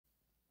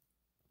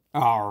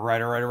All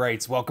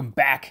right. Welcome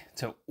back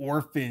to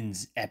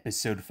Orphans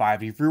episode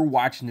 5. If you're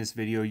watching this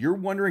video, you're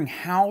wondering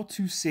how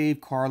to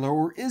save Carla,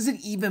 or is it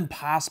even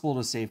possible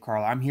to save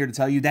Carla? I'm here to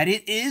tell you that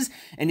it is.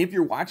 And if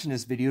you're watching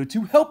this video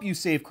to help you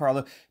save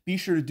Carla, be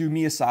sure to do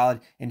me a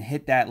solid and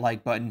hit that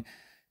like button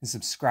and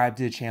subscribe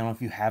to the channel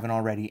if you haven't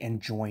already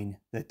and join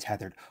the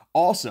Tethered.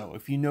 Also,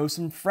 if you know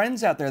some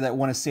friends out there that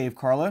want to save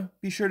Carla,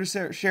 be sure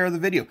to share the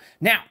video.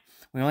 Now,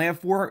 we only have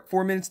 4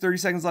 minutes, 30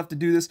 seconds left to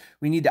do this.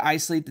 We need to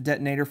isolate the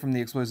detonator from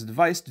the explosive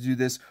device. To do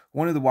this,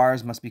 one of the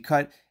wires must be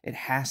cut. It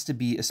has to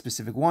be a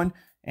specific one,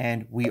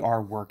 and we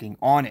are working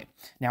on it.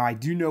 Now, I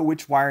do know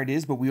which wire it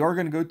is, but we are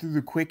going to go through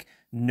the quick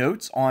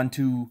notes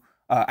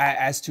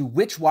as to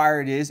which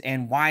wire it is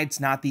and why it's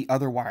not the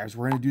other wires.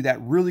 We're going to do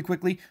that really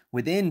quickly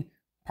within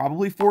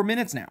probably 4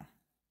 minutes now.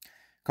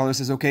 Carla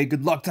says, okay,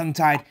 good luck,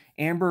 tongue-tied.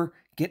 Amber,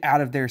 get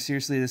out of there.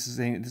 Seriously, this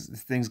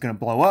thing's going to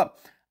blow up.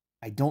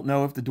 I don't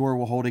know if the door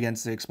will hold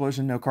against the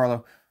explosion. No,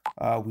 Carla,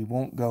 we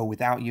won't go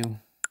without you.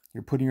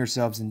 You're putting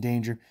yourselves in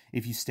danger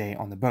if you stay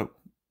on the boat.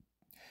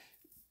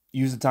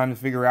 Use the time to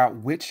figure out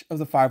which of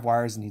the 5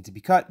 wires need to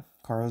be cut.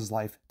 Carla's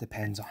life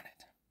depends on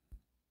it.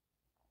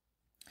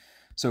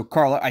 So,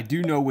 Carla, I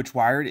do know which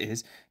wire it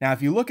is. Now,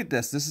 if you look at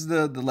this is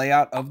the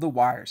layout of the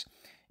wires.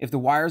 If the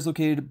wire is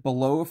located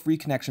below a free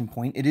connection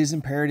point, it is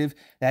imperative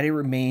that it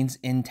remains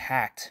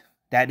intact.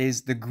 That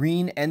is the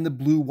green and the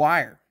blue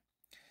wire.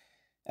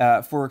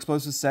 For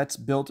explosive sets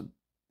built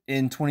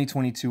in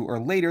 2022 or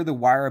later, the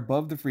wire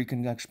above the free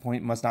connection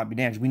point must not be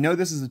damaged. We know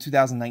this is a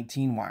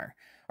 2019 wire,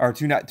 or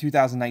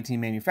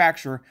 2019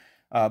 manufacturer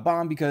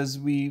bomb, because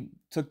we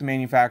took the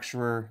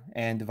manufacturer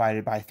and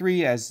divided by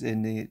 3 as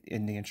in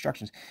the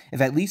instructions. If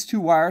at least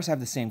 2 wires have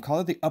the same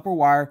color, the upper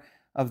wire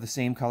of the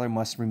same color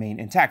must remain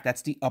intact.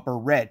 That's the upper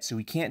red. So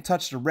we can't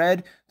touch the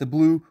red, the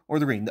blue, or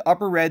the green. The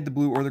upper red, the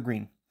blue, or the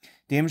green.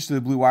 Damage to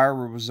the blue wire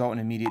will result in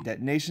immediate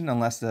detonation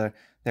unless there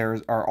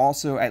are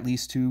also at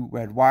least 2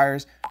 red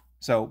wires.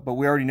 But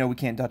we already know we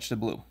can't touch the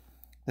blue.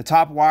 The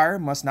top wire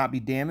must not be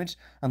damaged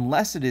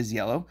unless it is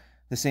yellow.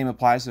 The same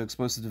applies to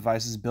explosive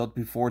devices built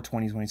before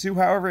 2022.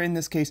 However, in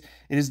this case,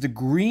 it is the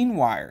green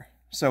wire.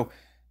 So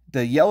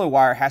the yellow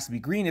wire has to be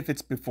green if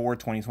it's before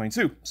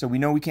 2022. So we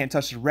know we can't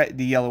touch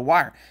the yellow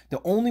wire.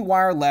 The only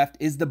wire left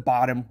is the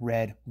bottom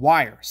red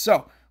wire.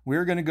 So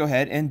we're going to go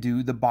ahead and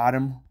do the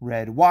bottom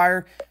red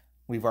wire.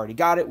 We've already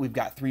got it. We've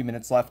got 3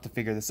 minutes left to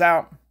figure this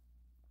out.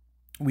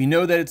 We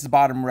know that it's the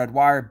bottom red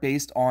wire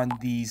based on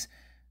these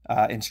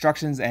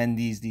instructions and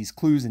these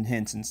clues and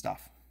hints and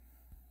stuff.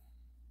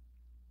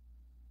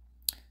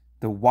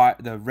 The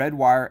red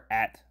wire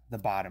at the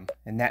bottom,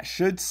 and that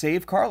should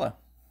save Carla.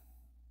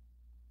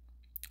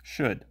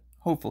 Should.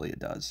 Hopefully it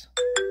does.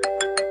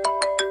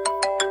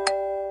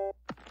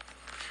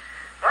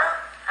 Well,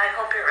 I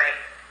hope you're right.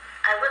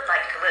 I would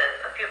like to live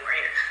a few more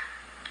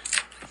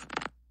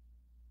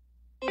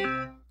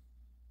years.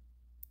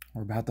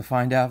 We're about to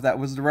find out if that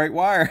was the right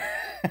wire.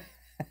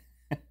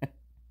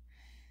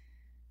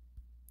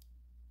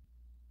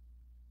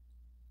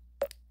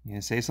 You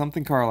gonna say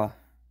something, Carla?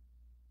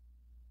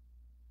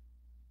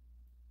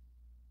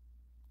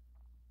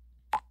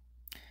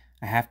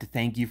 I have to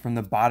thank you from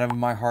the bottom of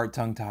my heart,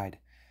 tongue-tied.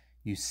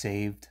 You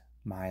saved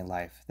my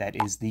life.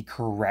 That is the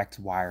correct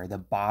wire. The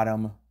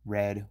bottom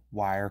red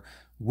wire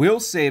will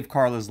save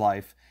Carla's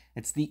life.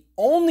 It's the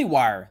only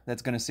wire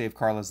that's going to save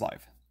Carla's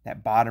life.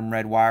 That bottom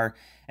red wire.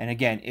 And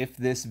again, if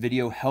this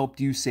video helped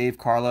you save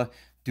Carla,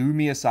 do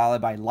me a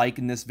solid by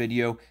liking this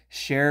video.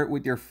 Share it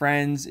with your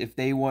friends if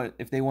they want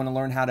to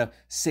learn how to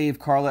save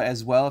Carla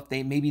as well. If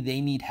maybe they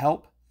need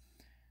help.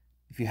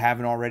 If you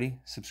haven't already,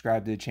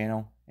 subscribe to the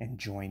channel and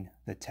join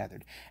the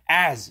Tethered.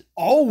 As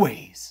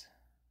always,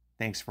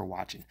 thanks for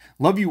watching.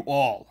 Love you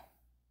all.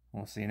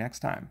 We'll see you next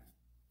time.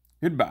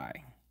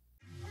 Goodbye.